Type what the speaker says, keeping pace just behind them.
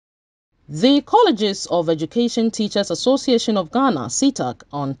The Colleges of Education Teachers Association of Ghana, CETAG,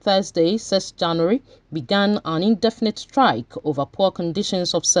 on Thursday, 6 January, began an indefinite strike over poor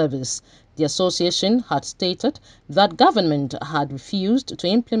conditions of service. The association had stated that government had refused to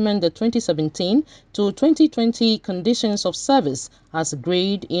implement the 2017 to 2020 conditions of service as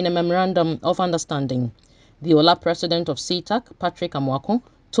agreed in a memorandum of understanding. The Ola president of CETAG, Patrick Amwako,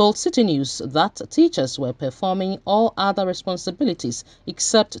 told Citi News that teachers were performing all other responsibilities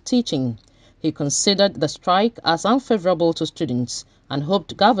except teaching. He considered the strike as unfavorable to students and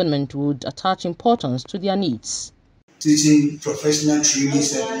hoped government would attach importance to their needs. Teaching professional training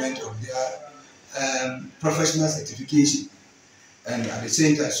settlement of their professional certification, and at the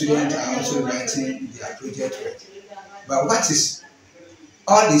same time students are also writing their project work. But what is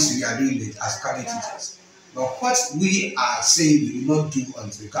all this we are doing it as quality teachers? But what we are saying we will not do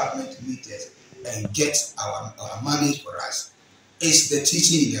until government meets us and gets our money for us is the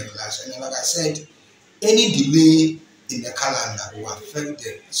teaching in the class. And like I said, any delay in the calendar will affect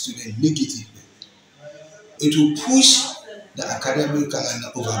the student negatively. It will push the academic calendar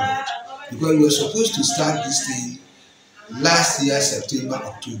overboard, because we were supposed to start this thing last year, September,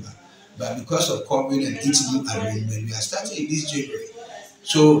 October. But because of COVID and interview arrangement, we are starting in this January.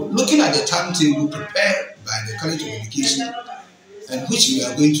 So looking at the timetable prepared by the College of Education, and which we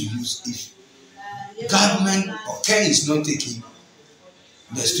are going to use if government or care is not taking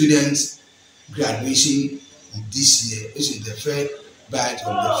the students' graduation this year, which is the first batch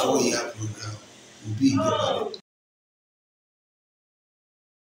of the 4-year program, will be in the